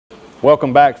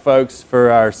Welcome back, folks, for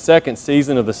our second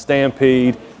season of the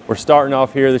Stampede. We're starting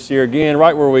off here this year again,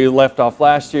 right where we left off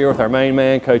last year with our main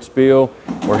man, Coach Bill.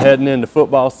 We're heading into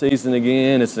football season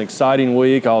again. It's an exciting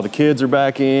week. All the kids are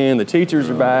back in, the teachers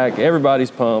are back,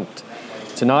 everybody's pumped.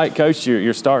 Tonight, Coach,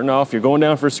 you're starting off, you're going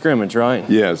down for a scrimmage, right?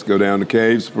 Yes, go down to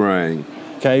Cave Spring.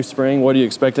 Cave Spring, what are you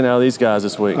expecting out of these guys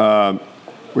this week?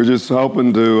 We're just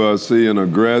hoping to see an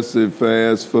aggressive,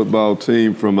 fast football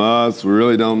team from us. We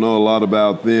really don't know a lot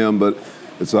about them, but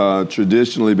it's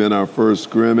traditionally been our first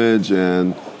scrimmage,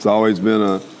 and it's always been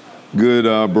a good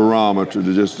barometer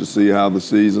to see how the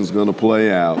season's going to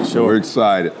play out. Sure. We're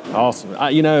excited. Awesome.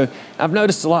 I've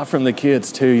noticed a lot from the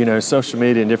kids too, social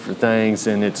media and different things,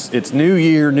 and it's new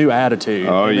year, new attitude.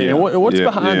 Oh, and, yeah. And what's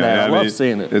behind that? I love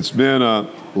seeing it. It's been a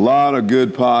lot of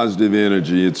good positive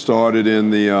energy. It started in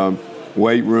the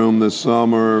weight room this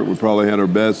summer. We probably had our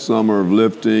best summer of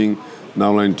lifting,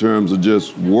 not only in terms of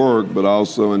just work, but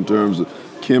also in terms of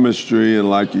chemistry, and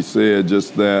like you said,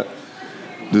 just that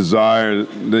desire.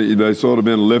 They sort of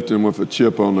been lifting with a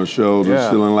chip on their shoulders,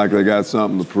 feeling like they got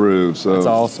something to prove. So that's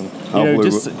awesome.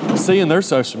 Just seeing their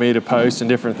social media posts and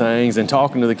different things and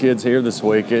talking to the kids here this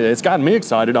week, it's gotten me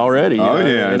excited already.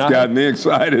 Yeah, it's gotten me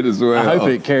excited as well. I hope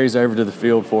it carries over to the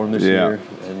field for them this year.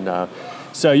 And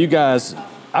so you guys,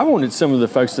 I wanted some of the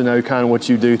folks to know kind of what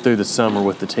you do through the summer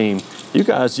with the team. You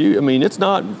guys, it's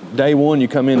not day one you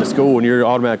come into school and you're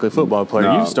automatically a football player.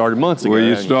 No. You started months ago. Well,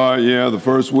 you start, the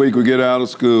first week we get out of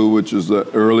school, which is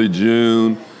early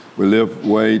June. We lift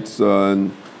weights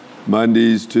on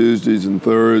Mondays, Tuesdays, and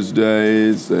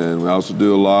Thursdays, and we also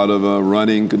do a lot of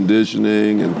running,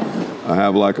 conditioning, and I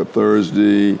have like a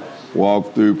Thursday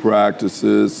walk-through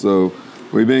practices. So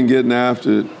we've been getting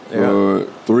after it for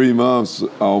 3 months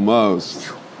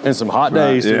almost. And some hot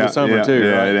days through the summer too,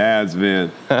 right? It has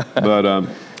been. But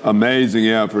amazing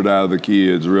effort out of the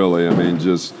kids, really.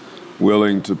 Just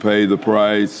willing to pay the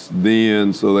price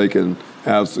then so they can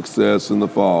have success in the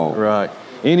fall. Right.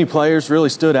 Any players really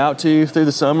stood out to you through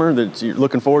the summer that you're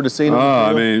looking forward to seeing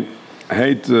on the field? I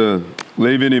hate to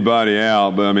leave anybody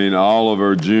out, but all of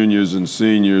our juniors and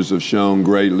seniors have shown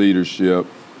great leadership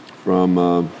from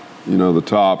the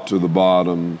top to the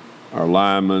bottom. Our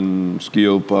linemen,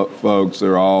 skilled folks,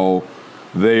 they're all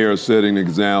there setting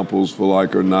examples for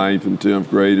like our 9th and 10th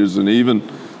graders, and even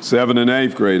 7th and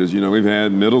 8th graders. We've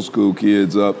had middle school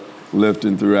kids up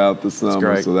lifting throughout the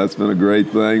summer, so that's been a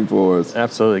great thing for us.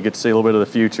 Absolutely. Get to see a little bit of the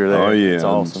future there. Oh, yeah. It's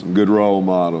awesome. Some good role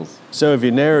models. So have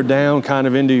you narrowed down kind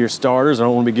of into your starters? I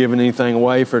don't want to be giving anything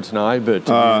away for tonight, but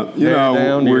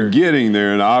we're getting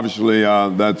there, and obviously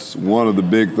that's one of the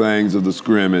big things of the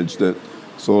scrimmage, that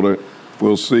sort of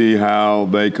we'll see how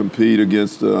they compete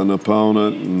against an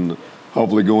opponent, and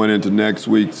hopefully going into next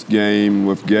week's game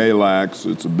with Galax,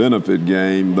 it's a benefit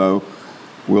game, though.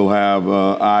 We'll have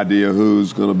an idea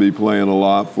who's going to be playing a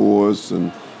lot for us,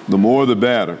 and the more the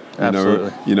better.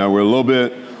 Absolutely. We're a little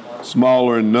bit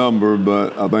smaller in number,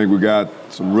 but I think we got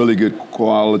some really good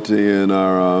quality in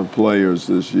our players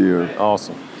this year.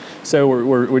 Awesome. So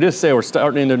we're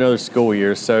starting into another school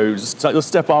year. So let's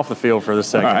step off the field for a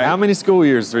second. Right. How many school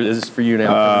years is this for you now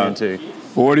coming into?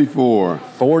 44.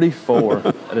 44.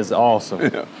 That is awesome.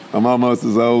 Yeah. I'm almost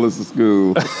as old as the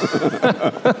school.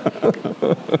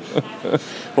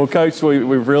 Well, Coach, we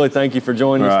really thank you for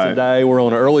joining us today. We're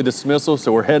on an early dismissal,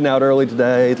 so we're heading out early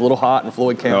today. It's a little hot in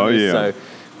Floyd County. Oh, yeah. So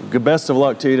good best of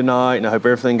luck to you tonight, and I hope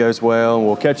everything goes well. And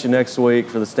we'll catch you next week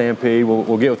for the Stampede.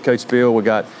 We'll get with Coach Bill. We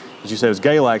got, as you said, it was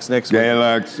Galax next week.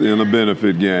 Galax in a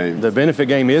benefit game. The benefit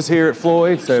game is here at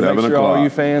Floyd, so make sure all you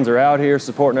fans are out here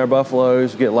supporting our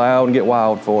Buffaloes. Get loud and get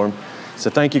wild for them. So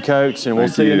thank you, Coach, and we'll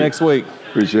see you next week.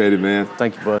 Appreciate it, man.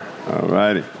 Thank you, bud. All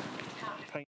righty.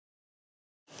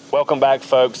 Welcome back,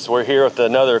 folks. We're here with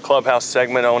another clubhouse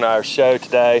segment on our show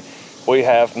today. We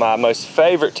have my most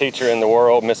favorite teacher in the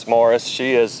world, Miss Morris.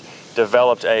 She has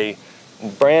developed a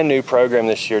brand new program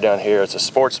this year down here. It's a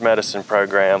sports medicine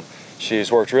program.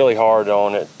 She's worked really hard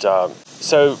on it.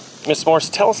 So, Ms. Morris,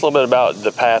 tell us a little bit about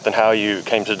the path and how you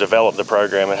came to develop the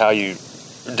program, and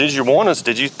did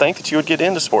you think that you would get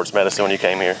into sports medicine when you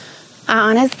came here? I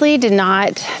honestly did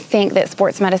not think that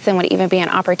sports medicine would even be an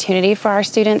opportunity for our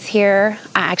students here.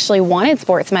 I actually wanted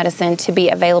sports medicine to be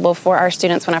available for our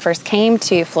students when I first came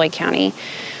to Floyd County.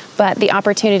 But the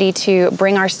opportunity to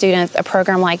bring our students a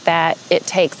program like that, it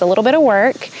takes a little bit of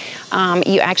work.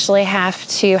 You actually have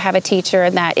to have a teacher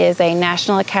that is a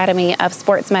National Academy of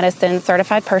Sports Medicine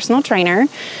certified personal trainer.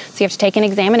 So you have to take an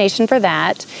examination for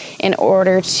that. In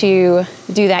order to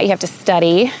do that, you have to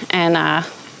study and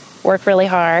work really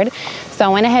hard. So I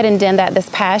went ahead and did that this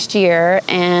past year,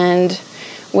 and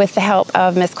with the help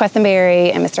of Ms.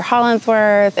 Questenberry and Mr.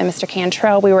 Hollinsworth and Mr.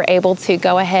 Cantrell, we were able to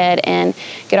go ahead and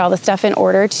get all the stuff in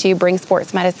order to bring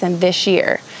sports medicine this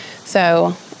year.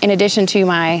 So in addition to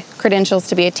my credentials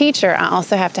to be a teacher, I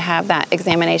also have to have that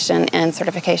examination and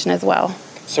certification as well.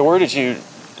 So where did you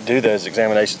do those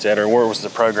examinations at, or where was the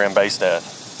program based at?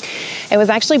 It was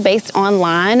actually based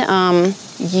online.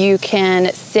 You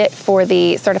can sit for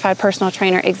the Certified Personal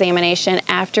Trainer examination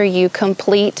after you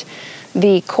complete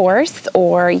the course,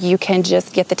 or you can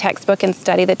just get the textbook and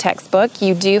study the textbook.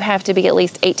 You do have to be at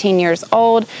least 18 years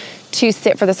old to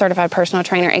sit for the Certified Personal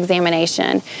Trainer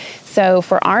examination. So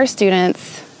for our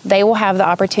students, they will have the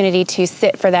opportunity to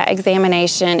sit for that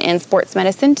examination in Sports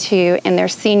Medicine 2 in their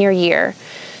senior year.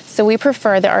 So we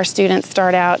prefer that our students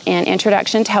start out in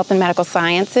Introduction to Health and Medical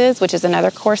Sciences, which is another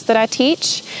course that I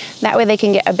teach. That way they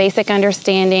can get a basic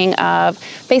understanding of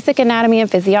basic anatomy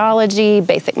and physiology,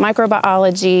 basic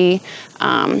microbiology,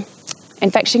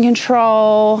 infection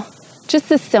control, just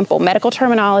the simple medical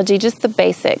terminology, just the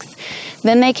basics.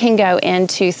 Then they can go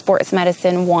into Sports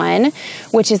Medicine 1,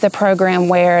 which is a program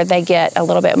where they get a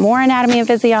little bit more anatomy and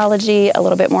physiology, a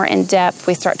little bit more in depth.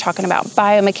 We start talking about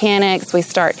biomechanics, we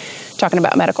start talking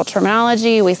about medical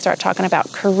terminology, we start talking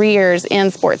about careers in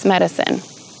sports medicine.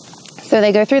 So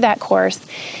they go through that course,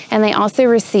 and they also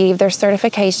receive their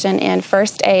certification in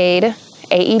first aid,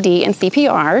 AED, and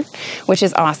CPR, which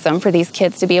is awesome for these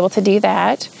kids to be able to do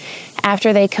that.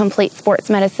 After they complete Sports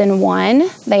Medicine 1,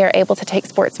 they are able to take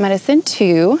Sports Medicine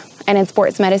 2. And in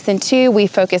Sports Medicine 2, we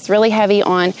focus really heavy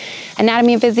on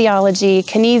anatomy and physiology,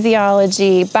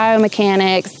 kinesiology,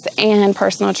 biomechanics, and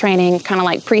personal training, kind of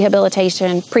like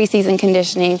prehabilitation, preseason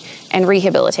conditioning, and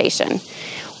rehabilitation.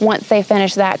 Once they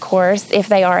finish that course, if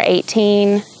they are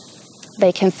 18,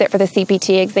 they can sit for the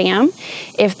CPT exam.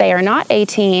 If they are not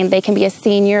 18, they can be a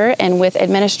senior, and with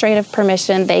administrative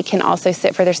permission, they can also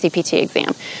sit for their CPT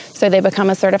exam. So they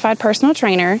become a certified personal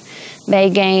trainer.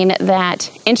 They gain that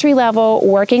entry-level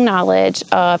working knowledge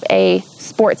of a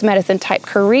sports medicine type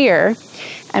career.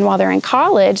 And while they're in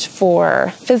college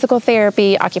for physical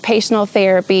therapy, occupational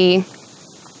therapy,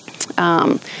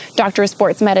 doctor of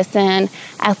sports medicine,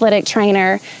 athletic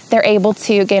trainer, they're able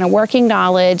to gain a working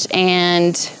knowledge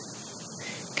and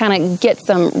kind of get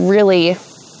some really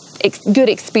good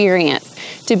experience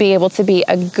to be able to be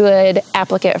a good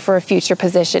applicant for a future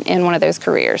position in one of those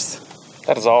careers.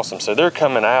 That is awesome. So they're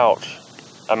coming out,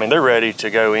 I mean, they're ready to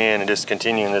go in and just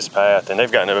continue in this path, and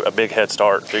they've gotten a big head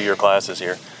start through your classes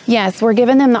here. Yes, we're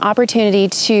giving them the opportunity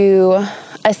to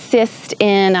assist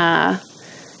in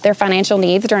their financial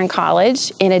needs during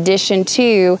college, in addition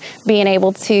to being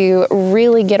able to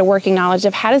really get a working knowledge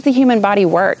of how does the human body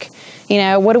work? You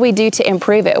know, what do we do to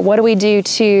improve it? What do we do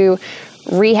to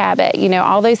rehab it? You know,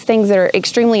 all those things that are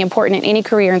extremely important in any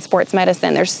career in sports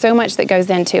medicine. There's so much that goes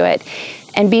into it.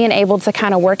 And being able to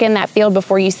kind of work in that field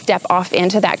before you step off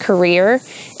into that career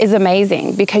is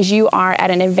amazing, because you are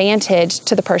at an advantage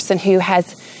to the person who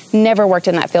has never worked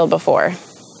in that field before.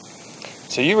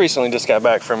 So you recently just got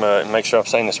back from make sure I'm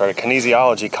saying this right, a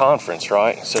kinesiology conference,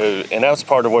 right? So, and that's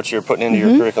part of what you're putting into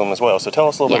your curriculum as well. So tell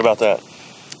us a little bit about that.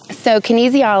 So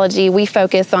kinesiology, we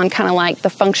focus on kind of like the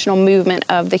functional movement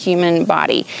of the human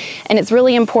body. And it's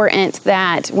really important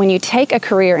that when you take a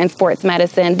career in sports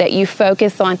medicine, that you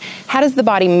focus on how does the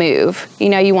body move? You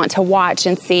know, you want to watch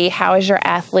and see how is your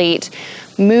athlete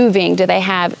moving? Do they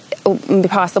have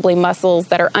possibly muscles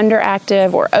that are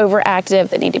underactive or overactive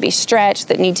that need to be stretched,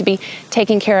 that need to be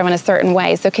taken care of in a certain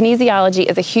way? So kinesiology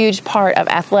is a huge part of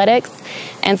athletics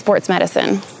and sports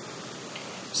medicine.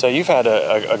 So you've had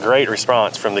a great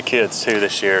response from the kids too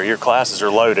this year. Your classes are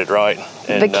loaded, right?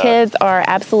 And, the kids are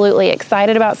absolutely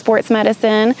excited about sports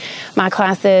medicine. My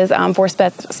classes for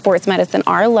sports medicine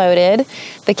are loaded.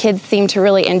 The kids seem to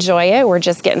really enjoy it. We're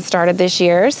just getting started this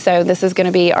year, so this is going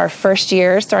to be our first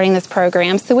year starting this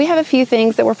program. So we have a few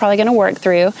things that we're probably going to work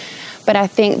through, but I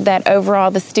think that overall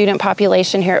the student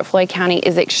population here at Floyd County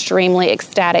is extremely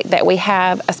ecstatic that we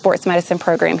have a sports medicine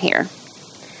program here.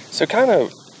 So kind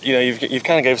of, you know, you've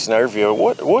kind of gave us an overview.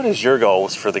 What is your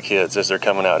goals for the kids as they're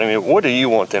coming out? I mean, what do you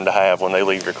want them to have when they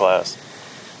leave your class?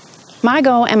 My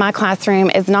goal in my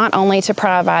classroom is not only to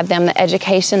provide them the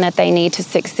education that they need to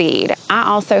succeed. I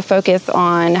also focus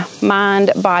on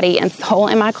mind, body, and soul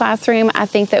in my classroom. I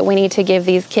think that we need to give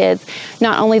these kids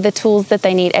not only the tools that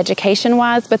they need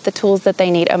education-wise, but the tools that they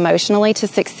need emotionally to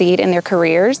succeed in their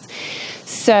careers.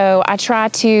 So I try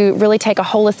to really take a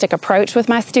holistic approach with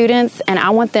my students, and I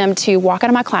want them to walk out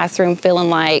of my classroom feeling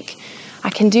like,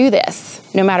 I can do this.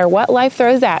 No matter what life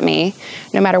throws at me,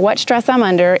 no matter what stress I'm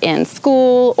under in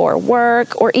school or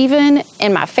work, or even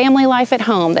in my family life at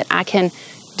home, that I can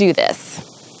do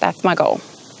this. That's my goal.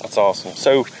 That's awesome.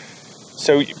 So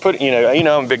you put, you know,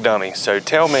 I'm a big dummy. So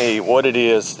tell me what it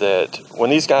is that when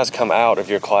these guys come out of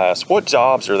your class, what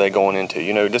jobs are they going into?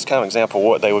 You know, just kind of example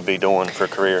what they would be doing for a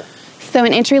career. So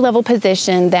an entry-level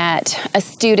position that a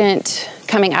student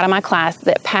coming out of my class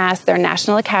that passed their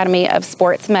National Academy of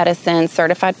Sports Medicine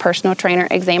Certified Personal Trainer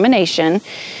examination,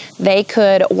 they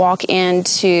could walk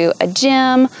into a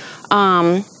gym,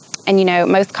 and you know,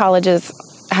 most colleges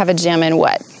have a gym in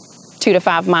 2 to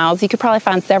 5 miles. You could probably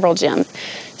find several gyms.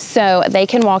 So they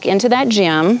can walk into that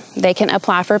gym, they can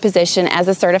apply for a position as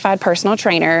a certified personal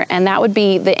trainer, and that would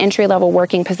be the entry-level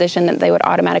working position that they would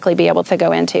automatically be able to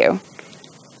go into.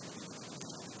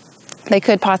 They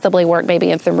could possibly work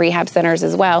maybe in some rehab centers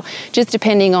as well, just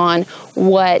depending on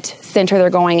what center they're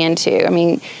going into. I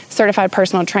mean, certified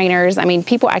personal trainers, I mean,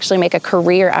 people actually make a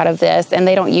career out of this, and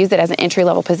they don't use it as an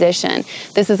entry-level position.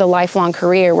 This is a lifelong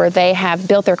career where they have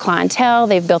built their clientele,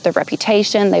 they've built their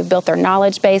reputation, they've built their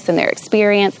knowledge base and their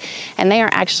experience, and they are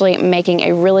actually making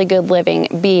a really good living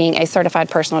being a certified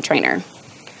personal trainer.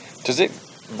 Does it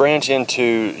branch into,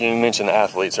 you mentioned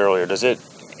athletes earlier,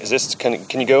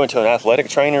 can you go into an athletic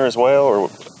trainer as well,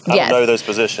 or I Yes. don't know those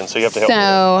positions, so you have to help me.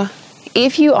 So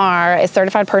if you are a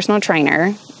certified personal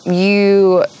trainer,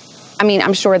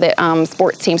 I'm sure that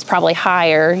sports teams probably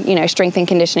hire, you know, strength and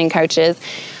conditioning coaches,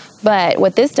 but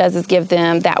what this does is give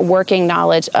them that working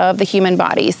knowledge of the human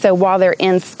body. So while they're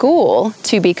in school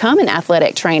to become an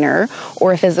athletic trainer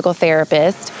or a physical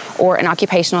therapist or an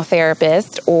occupational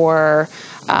therapist or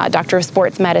doctor of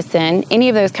sports medicine, any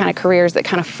of those kind of careers that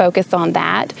kind of focus on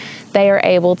that, they are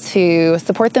able to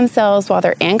support themselves while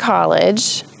they're in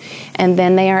college, and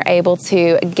then they are able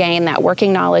to gain that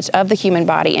working knowledge of the human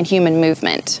body and human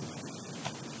movement.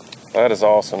 That is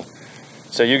awesome.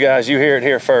 So you guys, you hear it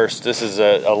here first. This is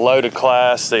a loaded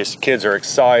class. These kids are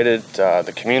excited.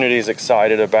 The community is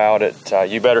excited about it.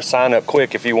 You better sign up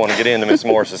quick if you want to get into Ms.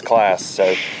 Morris's class.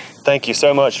 So thank you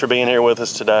so much for being here with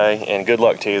us today, and good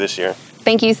luck to you this year.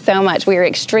 Thank you so much. We are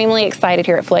extremely excited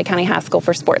here at Floyd County High School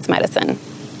for sports medicine.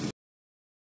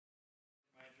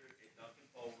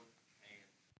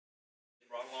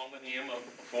 Brought along with him a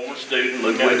former student,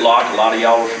 Luke Whitlock. A lot of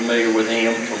y'all are familiar with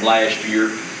him from last year.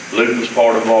 Luke was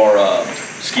part of our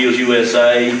Skills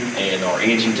USA and our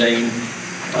engine team.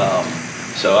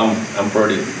 So I'm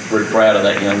pretty proud of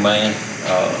that young man.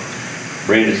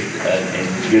 Brenda's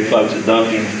and good folks at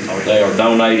Duncan they are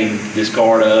donating this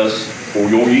car to us for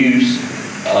your use,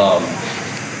 I'm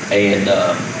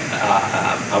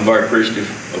very appreciative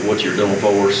of what you're doing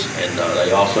for us. And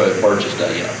they also have purchased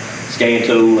a scan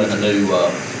tool and a new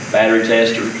battery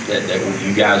tester that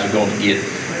you guys are going to get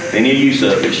any use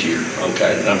of this year.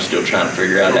 Okay, that I'm still trying to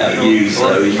figure out how to use.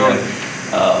 So you know,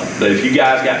 but if you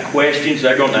guys got questions,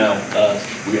 they're going to.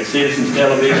 We got Citizens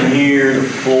Television here, the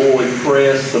Floyd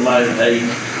Press. Somebody,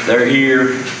 they're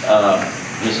here.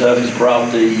 Ms. Huff has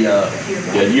brought the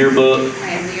yearbook.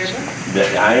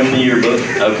 I am the yearbook.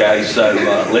 Okay, so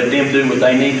let them do what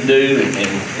they need to do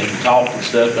and talk and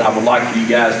stuff. But I would like for you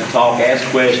guys to talk, ask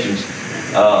questions,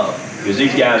 because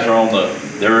these guys are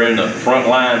they're in the front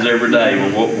lines every day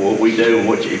with what we do, and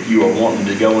if you are wanting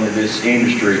to go into this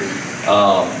industry,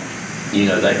 you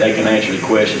know, they can answer the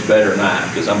questions better than I,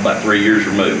 because I'm about 3 years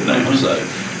removed now. So,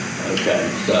 okay,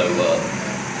 so.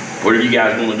 Whatever you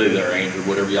guys want to do there, Andrew,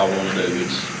 whatever y'all want to do,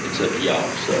 it's up to y'all.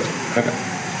 So. Okay.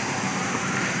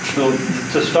 So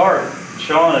to start,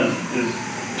 Sean is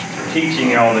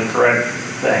teaching y'all the correct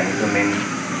things. I mean,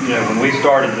 you know, when we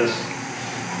started this,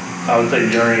 I would say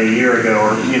journey a year ago,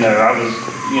 or you know, I was,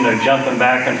 you know, jumping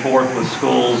back and forth with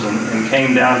schools and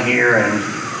came down here and,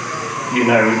 you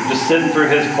know, just sitting through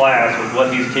his class with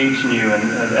what he's teaching you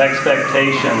and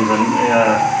expectations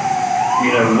and. You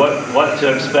know, what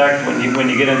to expect when you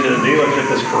get into the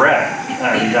dealership is correct.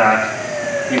 And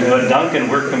you know, at Duncan,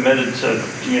 we're committed to,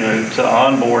 you know, to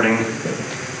onboarding,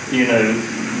 you know,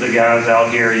 the guys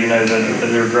out here, you know,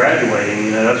 that are graduating.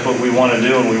 You know, that's what we want to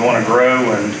do, and we want to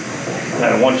grow, and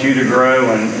I want you to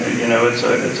grow. And you know, it's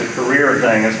a career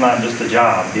thing. It's not just a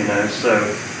job. You know, so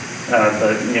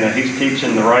but you know, he's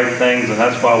teaching the right things, and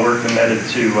that's why we're committed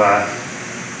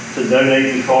to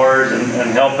donating cars and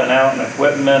helping out and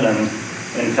equipment and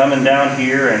coming down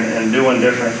here and doing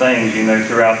different things, you know,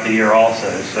 throughout the year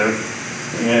also. So,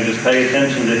 you know, just pay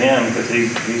attention to him, because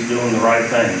he's doing the right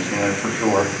things, you know, for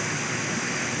sure.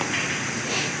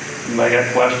 Anybody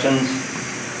got questions?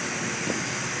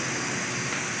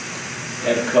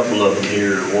 Had a couple of them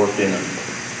here worked in a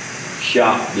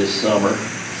shop this summer,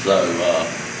 so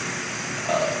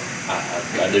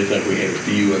I do think we have a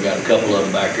few. I got a couple of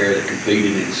them back there that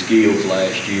competed in skills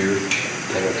last year.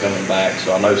 They were coming back,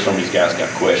 so I know some of these guys got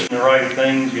questions. The right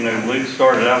things, you know, Luke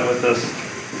started out with us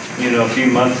a few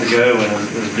months ago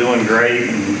and is doing great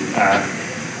and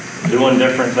doing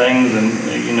different things. And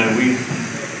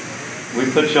we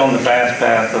put you on the fast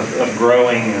path of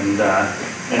growing and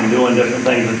doing different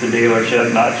things at the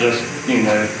dealership, not just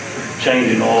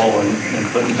changing oil and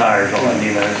putting tires on.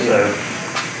 So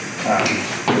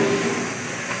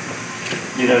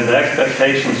the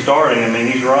expectation starting. I mean,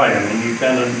 he's right. I mean, you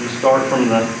kind of start from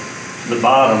the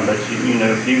bottom, but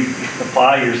if you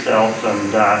apply yourself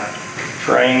and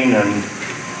train and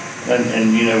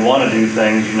want to do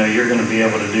things, you're going to be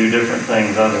able to do different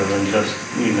things other than just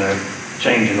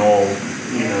changing oil.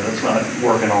 That's not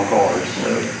working on cars. So,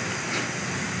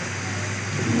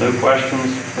 no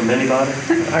questions from anybody?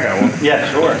 I got one.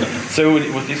 Yeah, sure. So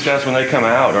with these guys, when they come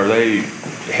out, are they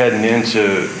heading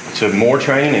into more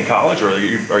training in college, or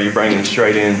are you bringing them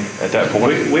straight in at that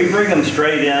point? We bring them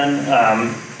straight in.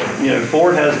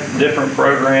 Ford has different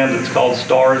programs. It's called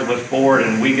Stars with Ford,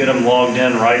 and we get them logged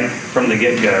in right from the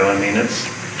get-go. I mean, it's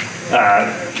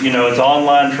it's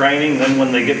online training. Then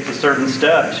when they get to certain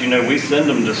steps, we send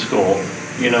them to school.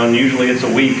 And usually it's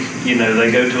a week.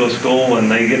 They go to a school and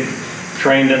they get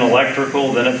trained in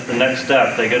electrical. Then it's the next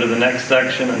step. They go to the next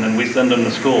section, and then we send them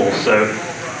to school. So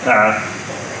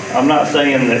I'm not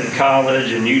saying that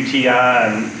college and UTI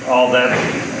and all that's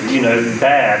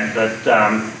bad, but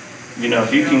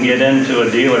if you can get into a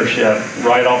dealership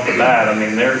right off the bat, I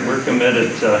mean, we're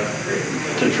committed to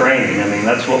training. I mean,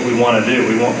 that's what we want to do.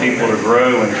 We want people to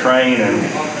grow and train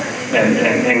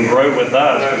and grow with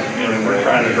us. We're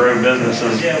trying to grow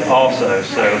businesses also.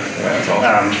 So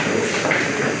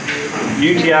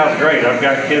UTI is great. I've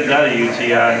got kids out of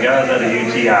UTI and guys out of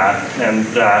UTI, and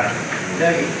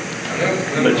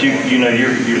but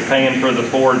you're paying for the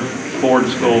Ford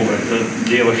school that the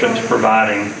dealership's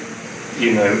providing.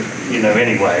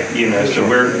 Anyway. So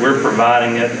we're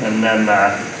providing it, and then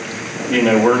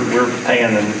we're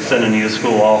paying and sending you to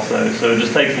school also. So it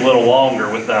just takes a little longer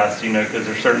with us, because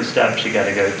there's certain steps you got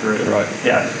to go through. Right.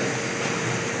 Yeah.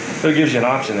 So it gives you an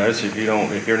option though. So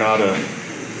if you're not a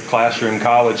classroom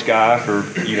college guy for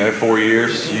 4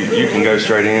 years, you can go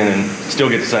straight in and still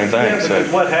get the same thing. Yeah, because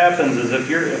what happens is if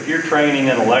you're training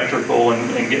in electrical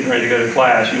and getting ready to go to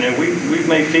class, we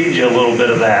may feed you a little bit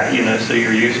of that, so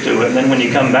you're used to it. And then when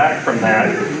you come back from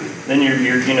that, then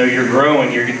you're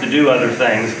growing. You get to do other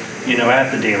things, at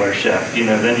the dealership.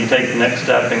 Then you take the next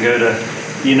step and go to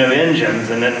engines,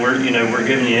 and then we're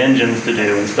giving you engines to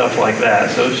do and stuff like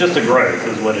that. So it's just a growth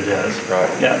is what it is.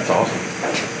 Right. Yeah, it's awesome.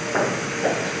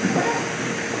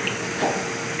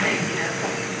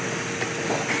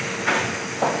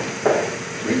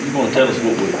 You want to tell us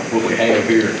what we have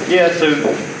here? Yeah, so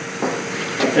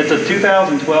it's a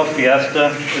 2012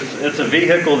 Fiesta. It's a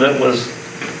vehicle that was,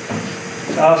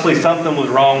 obviously something was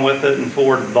wrong with it, and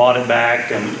Ford bought it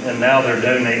back, and now they're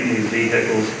donating these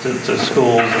vehicles to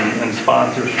schools and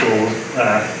sponsor schools.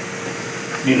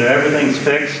 Everything's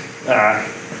fixed.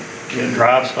 It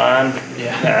drives fine.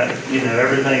 Yeah.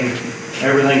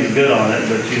 Everything's good on it,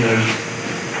 but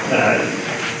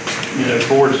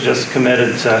Ford's just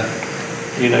committed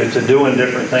to doing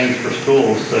different things for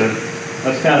schools. So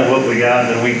that's kind of what we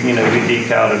got. And we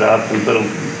decaled it up and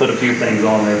put a few things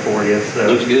on there for you. So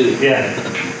looks good. Yeah.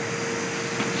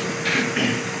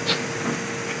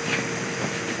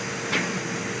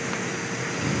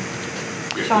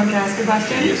 Sean, can I ask a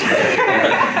question? Yes.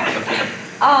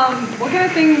 What kind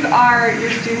of things are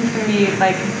your students going to be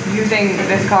using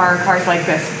this cars like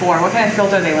this for? What kind of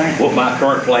skills are they learning? What my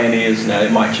current plan is, now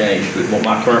it might change, but what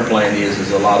my current plan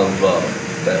is a lot of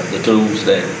the tools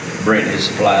that Brent has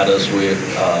supplied us with.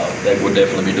 They would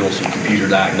definitely be doing some computer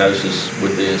diagnosis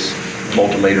with this,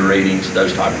 multimeter readings,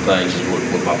 those type of things is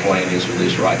what my plan is for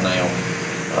this right now.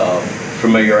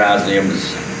 Familiarize them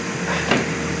as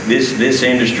this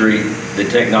industry, the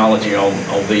technology on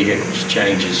vehicles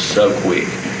changes so quick.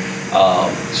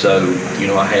 So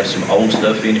I have some old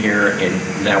stuff in here,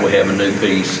 and now we have a new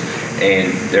piece,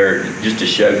 and they're just to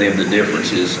show them the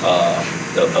differences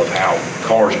of how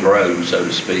cars grow, so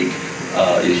to speak,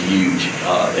 is huge.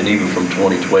 And even from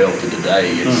 2012 to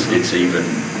today, it's even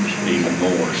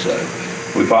more. So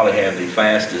we probably have the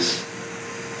fastest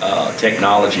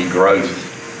technology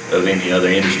growth of any other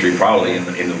industry, probably in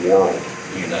the world,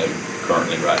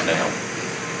 currently right now.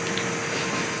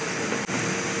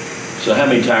 So how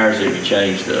many tires have you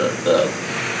changed the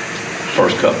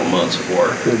first couple months of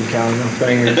work? Couldn't count on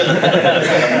fingers.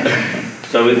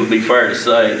 So it would be fair to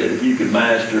say that if you could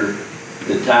master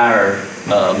the tire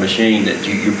machine, that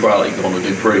you're probably going to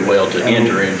do pretty well to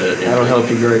enter into. That'll help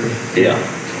you greatly. Yeah.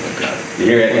 Okay. You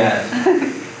hear that, guys?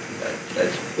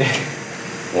 That's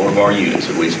one of our units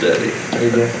that we study. There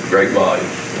you go. Great volume.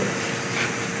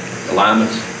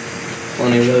 Alignments?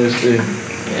 plenty of those too.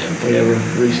 Yeah. We have a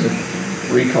recent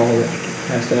recall that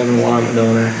has to have an alignment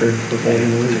done after performing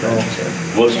the recall. So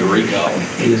What's the recall?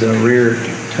 it is a rear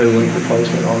toe link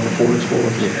replacement on the Ford Explorer.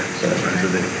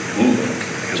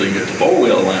 So you get the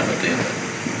four-wheel alignment then?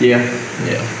 Yeah.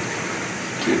 Yeah.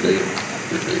 Good deal.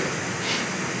 Good deal.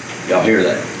 Y'all hear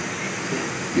that?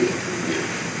 Good. Good.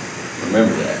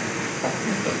 Remember that.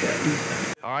 Okay.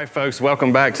 All right, folks,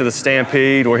 welcome back to the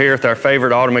Stampede. We're here with our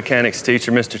favorite auto mechanics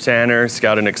teacher, Mr. Tanner. It's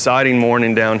got an exciting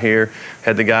morning down here.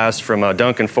 Had the guys from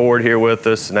Duncan Ford here with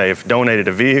us, and they've donated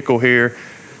a vehicle here.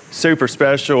 Super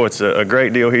special. It's a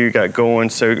great deal here you got going.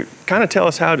 So kind of tell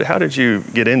us, how did you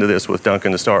get into this with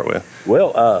Duncan to start with?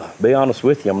 Well, be honest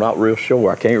with you, I'm not real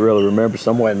sure. I can't really remember.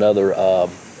 Somewhere or another,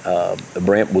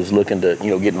 Brent was looking to,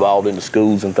 get involved in the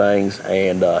schools and things,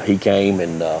 and he came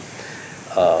and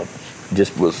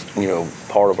just was,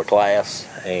 part of a class.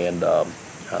 And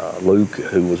Luke,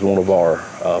 who was one of our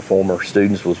former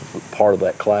students, was part of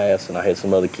that class, and I had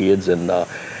some other kids, and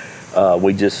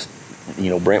we just,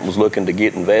 Brent was looking to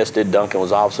get invested. Duncan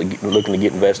was obviously looking to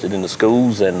get invested in the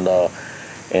schools, and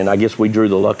I guess we drew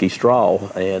the lucky straw,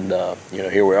 and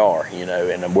here we are,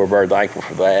 and we're very thankful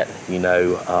for that,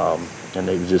 and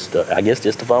it was just, I guess,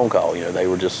 just a phone call. They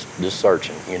were just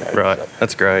searching, Right, so.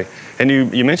 That's great. And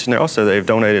you mentioned also they've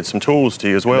donated some tools to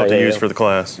you as well to use for the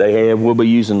class. They have. We'll be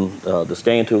using the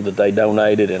scan tool that they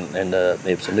donated, and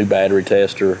it's a new battery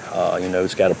tester.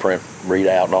 It's got a print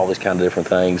readout and all these kind of different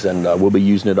things, and we'll be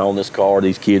using it on this car.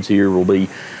 These kids here will be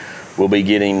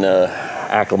getting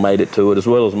acclimated to it, as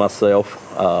well as myself.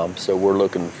 So we're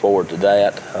looking forward to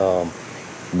that.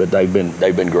 But they've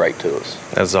been great to us.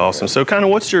 That's awesome. So kind of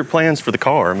what's your plans for the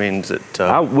car? I mean, is it...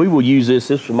 we will use this.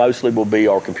 This mostly will be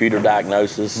our computer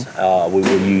diagnosis. We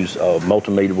will use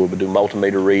multimeter. We'll do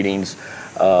multimeter readings,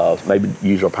 maybe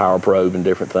use our power probe and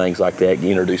different things like that,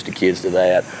 introduce the kids to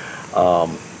that.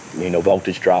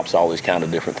 Voltage drops, all these kind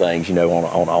of different things, on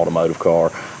an automotive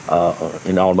car,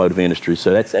 in the automotive industry.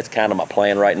 So that's kind of my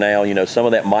plan right now. Some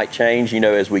of that might change,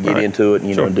 as we get into it,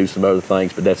 Sure. and do some other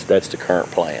things, but that's the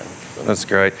current plan. That's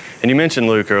great. And you mentioned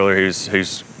Luke earlier,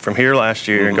 who's from here last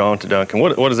year and gone to Duncan.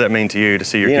 What does that mean to you to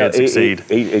see your kid succeed?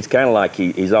 It's kind of like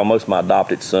he's almost my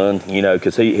adopted son,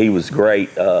 because he was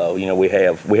great. We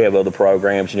have other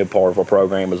programs. Part of our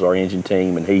program is our engine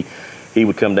team, and he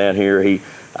would come down here.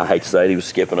 I hate to say it, he was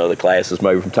skipping other classes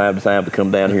maybe from time to time to come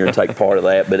down here and take part of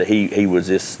that, but he was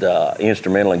just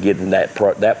instrumental in getting that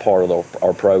part of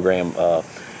our program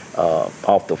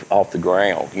off the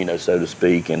ground, so to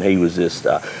speak. And he was just,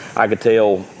 I could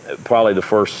tell probably the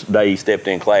first day he stepped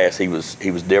in class, he was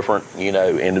different,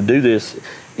 and to do this,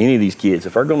 any of these kids,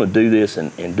 if they're going to do this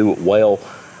and do it well,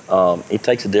 it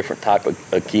takes a different type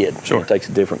of kid. Sure. It takes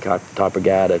a different type of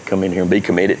guy to come in here and be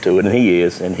committed to it, and he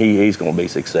is, and he's going to be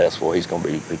successful. He's going to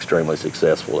be extremely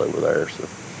successful over there. So.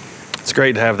 It's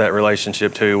great to have that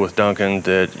relationship too with Duncan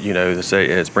that,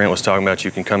 as Brent was talking about,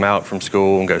 you can come out from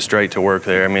school and go straight to work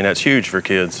there. I mean, that's huge for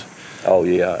kids. Oh,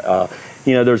 yeah.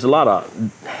 There's a lot of,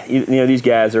 these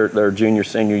guys are their junior,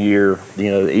 senior year, we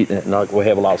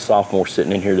have a lot of sophomores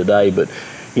sitting in here today, but,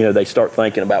 they start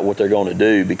thinking about what they're going to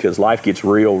do because life gets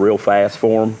real fast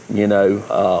for them,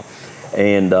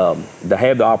 and to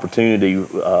have the opportunity,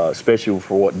 especially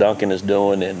for what Duncan is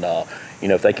doing, and,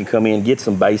 if they can come in and get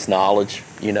some base knowledge,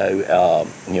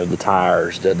 the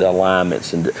tires, the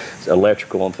alignments, and the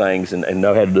electrical and things, and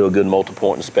know how to do a good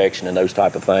multi-point inspection and those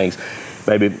type of things.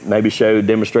 Maybe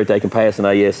demonstrate they can pass an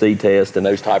ASE test and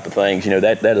those type of things.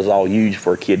 That is all huge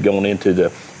for a kid going into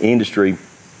the industry.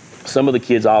 Some of the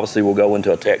kids obviously will go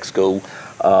into a tech school,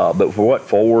 but for what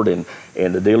Ford and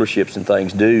the dealerships and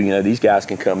things do, these guys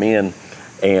can come in.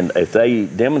 And if they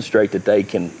demonstrate that they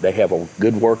have a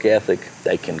good work ethic,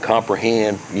 they can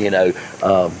comprehend, they're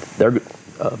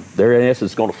in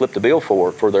essence going to flip the bill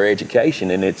for their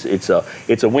education, and it's a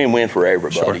win-win for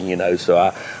everybody, Sure. So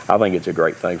I think it's a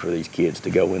great thing for these kids to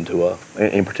go into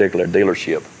in particular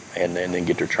dealership and then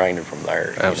get their training from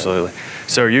there. Absolutely.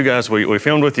 So you guys, we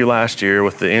filmed with you last year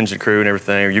with the engine crew and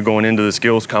everything. Are you going into the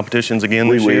skills competitions again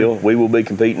this year? We will be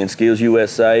competing in Skills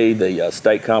USA. The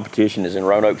state competition is in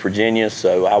Roanoke, Virginia,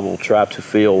 so I will try to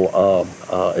fill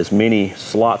as many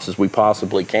slots as we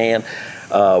possibly can.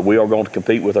 We are going to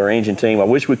compete with our engine team. I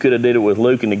wish we could have did it with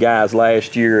Luke and the guys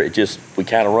last year. We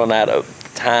kind of run out of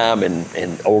time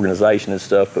and organization and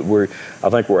stuff, but I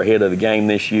think we're ahead of the game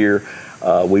this year.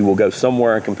 We will go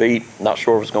somewhere and compete. Not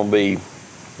sure if it's going to be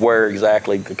where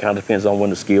exactly. It kind of depends on when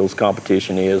the skills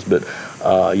competition is, but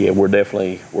we're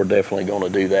definitely going to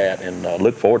do that and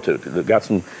look forward to it. We've got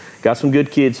some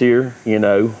good kids here, and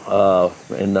we'll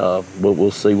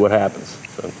see what happens.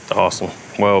 So, awesome.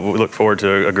 Well, we look forward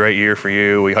to a great year for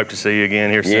you. We hope to see you again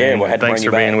here soon. Yeah, we'll have to Thanks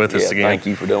bring for you being back. with us again. Thank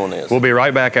you for doing this. We'll be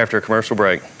right back after a commercial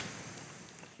break.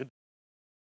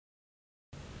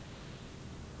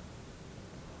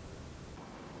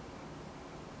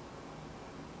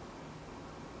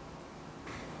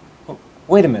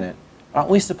 Wait a minute. Aren't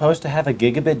we supposed to have a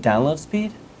gigabit download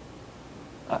speed?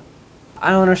 I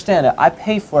don't understand it. I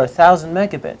pay for 1,000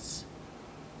 megabits.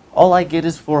 All I get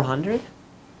is 400?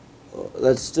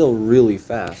 That's still really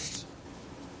fast.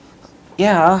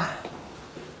 Yeah.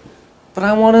 But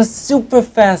I want a super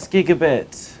fast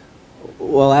gigabit.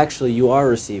 Well, actually, you are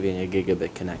receiving a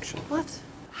gigabit connection. What?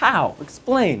 How?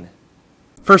 Explain.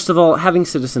 First of all, having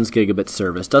Citizens Gigabit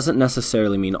service doesn't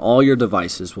necessarily mean all your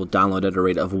devices will download at a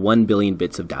rate of 1 billion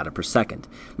bits of data per second.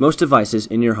 Most devices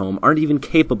in your home aren't even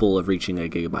capable of reaching a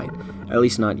gigabyte, at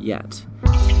least not yet.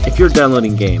 If you're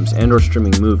downloading games and or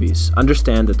streaming movies,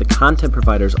 understand that the content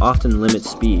providers often limit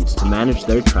speeds to manage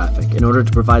their traffic in order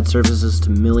to provide services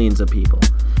to millions of people.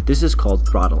 This is called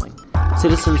throttling.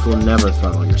 Citizens will never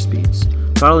throttle your speeds.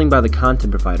 Throttling by the content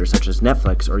provider such as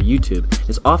Netflix or YouTube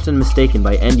is often mistaken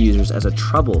by end users as a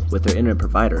trouble with their internet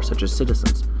provider such as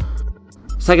Citizens.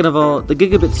 Second of all, the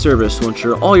gigabit service will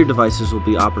ensure all your devices will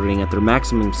be operating at their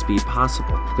maximum speed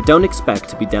possible, but don't expect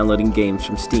to be downloading games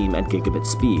from Steam at gigabit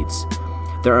speeds.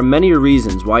 There are many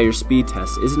reasons why your speed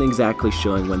test isn't exactly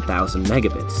showing 1,000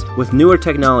 megabits. With newer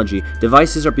technology,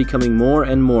 devices are becoming more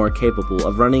and more capable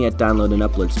of running at download and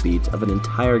upload speeds of an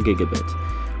entire gigabit.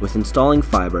 With installing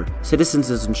fiber, Citizens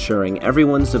is ensuring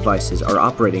everyone's devices are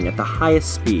operating at the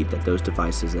highest speed that those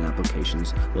devices and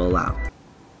applications will allow.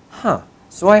 Huh.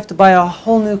 So I have to buy a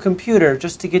whole new computer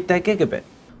just to get that gigabit?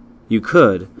 You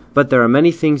could, but there are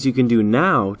many things you can do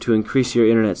now to increase your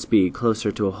internet speed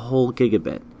closer to a whole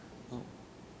gigabit.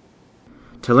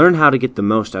 To learn how to get the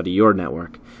most out of your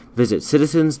network, visit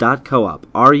citizens.coop.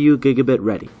 Are you gigabit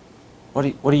ready? What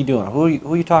are you doing?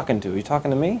 Who are you talking to? Are you talking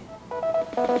to me?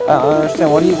 I don't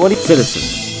understand. What are you...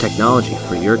 Citizens, technology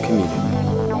for your community.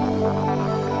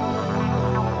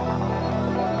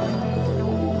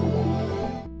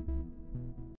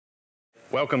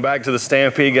 Welcome back to the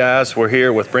Stampede, guys. We're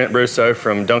here with Brent Brousseau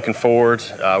from Duncan Ford.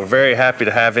 We're very happy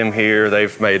to have him here.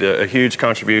 They've made a huge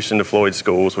contribution to Floyd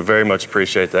schools. We very much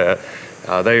appreciate that.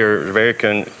 They are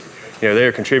they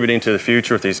are contributing to the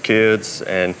future with these kids.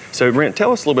 And so, Brent,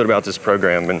 tell us a little bit about this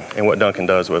program and what Duncan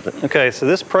does with it. Okay, so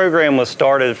this program was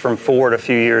started from Ford a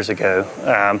few years ago.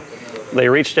 They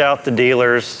reached out to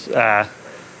dealers,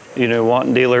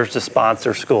 wanting dealers to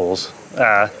sponsor schools.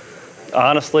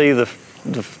 Honestly, the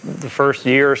first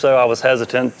year or so, I was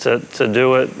hesitant to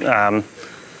do it,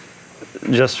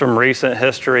 just from recent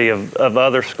history of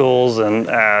other schools, and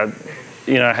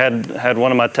I had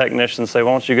one of my technicians say,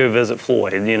 "Why don't you go visit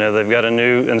Floyd? They've got a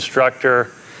new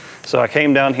instructor." So I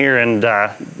came down here and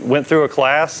went through a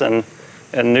class and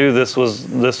knew this was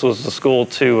the school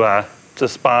to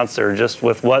sponsor, just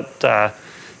with what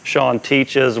Sean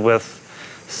teaches with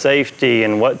safety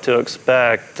and what to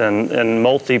expect and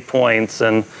multi-points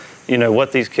and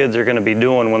what these kids are going to be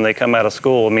doing when they come out of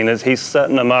school. I mean, he's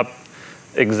setting them up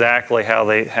exactly how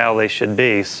they should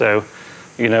be. So,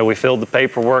 we filled the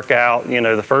paperwork out.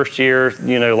 The first year,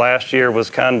 last year was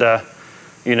kind of,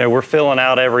 we're filling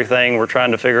out everything. We're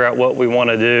trying to figure out what we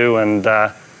want to do, and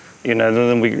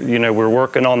then we're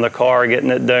working on the car,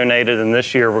 getting it donated. And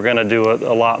this year we're going to do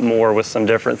a lot more with some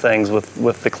different things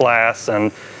with the class.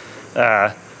 And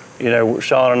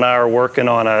Sean and I are working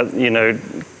on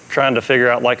trying to figure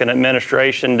out like an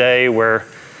administration day where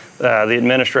the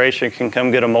administration can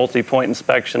come get a multi-point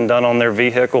inspection done on their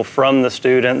vehicle from the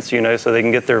students, so they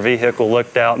can get their vehicle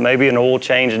looked out. Maybe an oil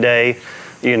change day,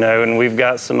 and we've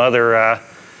got some other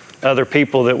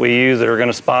people that we use that are going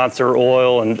to sponsor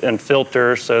oil and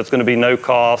filters, so it's going to be no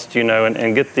cost,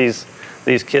 and get these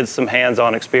kids some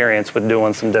hands-on experience with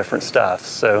doing some different stuff.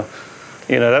 So,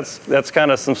 that's kind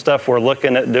of some stuff we're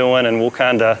looking at doing, and we'll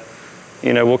kind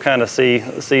of see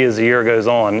as the year goes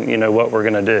on, what we're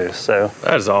going to do. So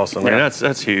that is awesome. Yeah. I mean,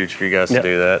 that's huge for you guys to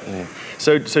do that. And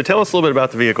so tell us a little bit about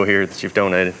the vehicle here that you've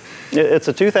donated. It's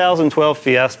a 2012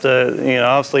 Fiesta.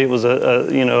 Obviously it was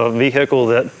a vehicle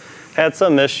that had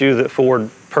some issue that Ford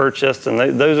purchased, and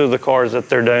those are the cars that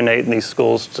they're donating these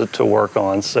schools to work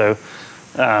on. So,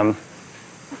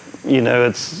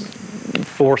 it's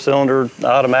 4-cylinder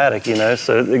automatic,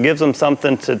 so it gives them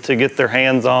something to get their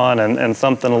hands on and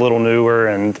something a little newer,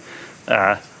 and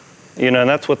and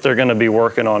that's what they're going to be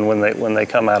working on when they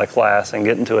come out of class and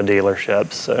get into a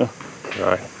dealership. So,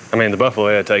 right. I mean, the Buffalo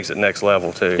Ed takes it next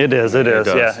level too. It is. It is.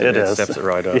 Steps it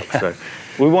right up. Yeah. So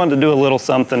we wanted to do a little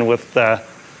something with,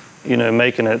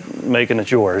 making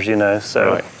it yours.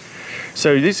 So. Right.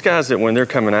 So these guys that when they're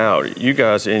coming out, you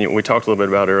guys, and we talked a little bit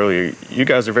about it earlier, you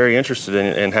guys are very interested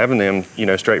in having them,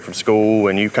 straight from school,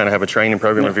 and you kind of have a training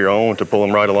program of your own to pull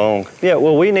them right along. Yeah,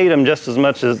 well, we need them just as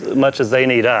much as they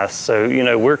need us. So,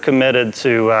 we're committed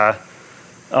to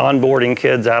onboarding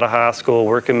kids out of high school.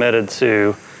 We're committed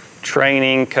to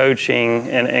training, coaching,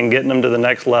 and getting them to the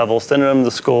next level, sending them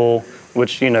to school,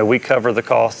 which, we cover the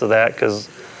cost of that because,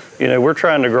 we're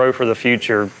trying to grow for the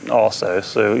future also.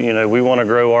 So, we want to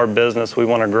grow our business. We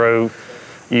want to grow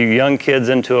you young kids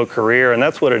into a career, and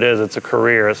that's what it is. It's a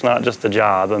career. It's not just a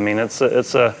job. I mean, it's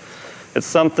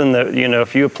something that,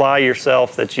 if you apply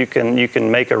yourself, that you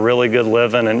can make a really good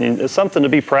living, and it's something to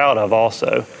be proud of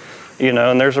also,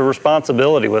 and there's a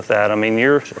responsibility with that. I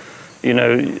mean,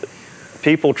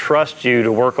 people trust you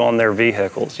to work on their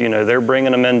vehicles. They're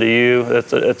bringing them into you.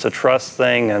 It's a trust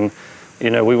thing, and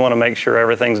we want to make sure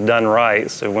everything's done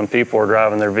right. So when people are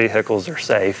driving their vehicles, they're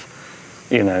safe.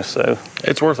 So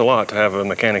it's worth a lot to have a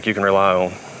mechanic you can rely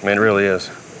on. I mean, it really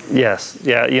is. Yes,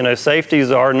 yeah. Safety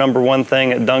is our number one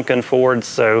thing at Duncan Ford.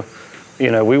 So,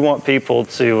 we want people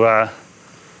to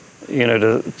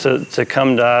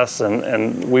come to us,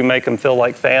 and we make them feel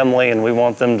like family, and we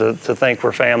want them to think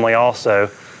we're family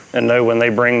also, and know when they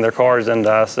bring their cars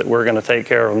into us that we're going to take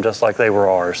care of them just like they were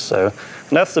ours. So,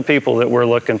 and that's the people that we're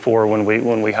looking for when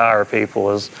we hire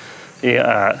people is,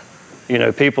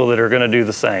 people that are going to do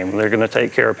the same. They're going to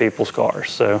take care of people's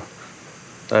cars. So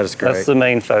that is great. That's the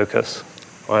main focus.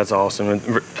 Well, that's awesome. And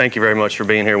thank you very much for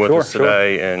being here with us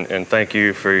today, and thank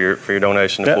you for your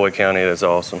donation to Floyd County. That's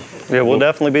awesome. Yeah, we'll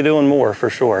definitely be doing more for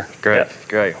sure. Great,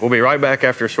 great. We'll be right back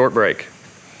after a short break.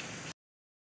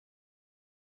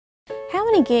 How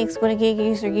many gigs would a gig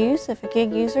user use if a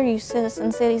gig user used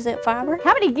Citizen City Zip Fiber?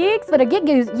 How many gigs would a gig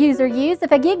user use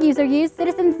if a gig user used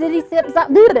Citizen City Zip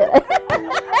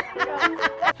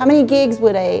How many gigs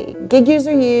would a gig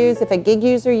user use if a gig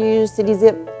user used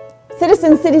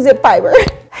Citizen City Zip Fiber?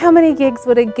 How many gigs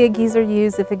would a gig user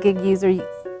use if a gig user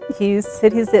used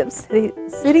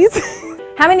cities?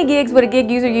 How many gigs would a gig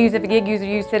user use if a gig user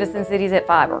used Citizen City Zip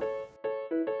Fiber?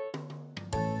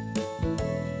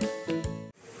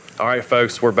 All right,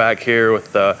 folks, we're back here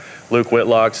with Luke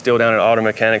Whitlock, still down at Auto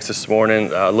Mechanics this morning.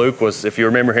 Luke was, if you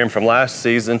remember him from last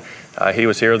season, he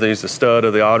was here. He's the stud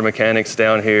of the Auto Mechanics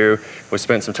down here. We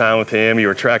spent some time with him. You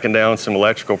were tracking down some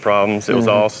electrical problems. It was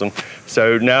awesome.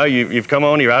 So now you've come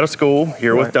on, you're out of school.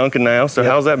 You're with Duncan now. So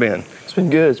how's that been? It's been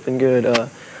good. It's been good. Like I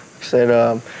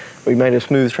said, we made a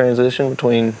smooth transition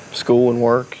between school and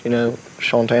work.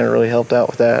 Sean Tanner really helped out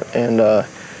with that, and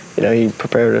he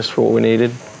prepared us for what we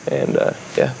needed. And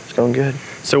it's going good.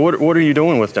 So what are you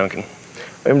doing with Duncan?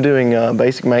 I'm doing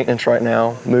basic maintenance right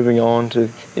now, moving on to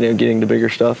getting to bigger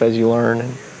stuff as you learn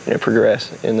and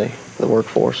progress in the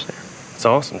workforce there. That's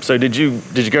awesome. So did you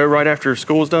go right after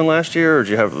school was done last year, or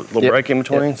did you have a little break in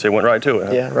between? So you went right to it,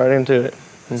 huh? Yeah, right into it.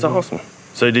 That's awesome.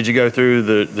 So did you go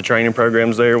through the training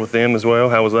programs there with them as well?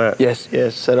 How was that? Yes,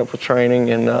 set up with training,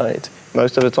 and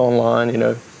most of it's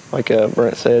online. Like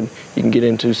Brent said, you can get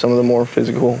into some of the more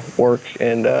physical work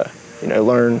and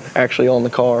learn actually on the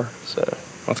car. So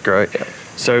that's great. Yeah.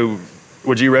 So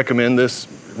would you recommend this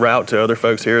route to other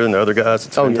folks here and the other guys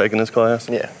that's been taking this class?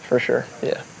 Yeah, for sure.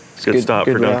 Yeah, it's good stop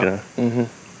for Duncan.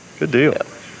 Good deal. Yeah.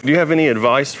 Do you have any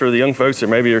advice for the young folks that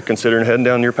maybe are considering heading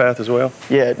down your path as well?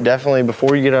 Yeah, definitely.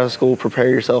 Before you get out of school, prepare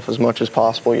yourself as much as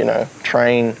possible.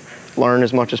 Train, learn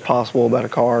as much as possible about a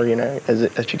car.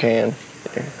 As you can.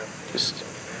 Just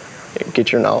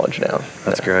get your knowledge down.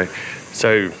 That's great.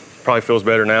 So probably feels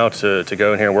better now to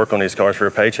go in here and work on these cars for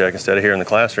a paycheck instead of here in the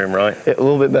classroom, right? Yeah, a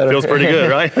little bit better. Feels pretty good,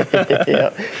 right?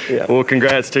 Yeah. Well,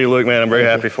 congrats to you, Luke, man. I'm very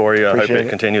happy for you. I hope it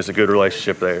continues a good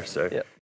relationship there. So.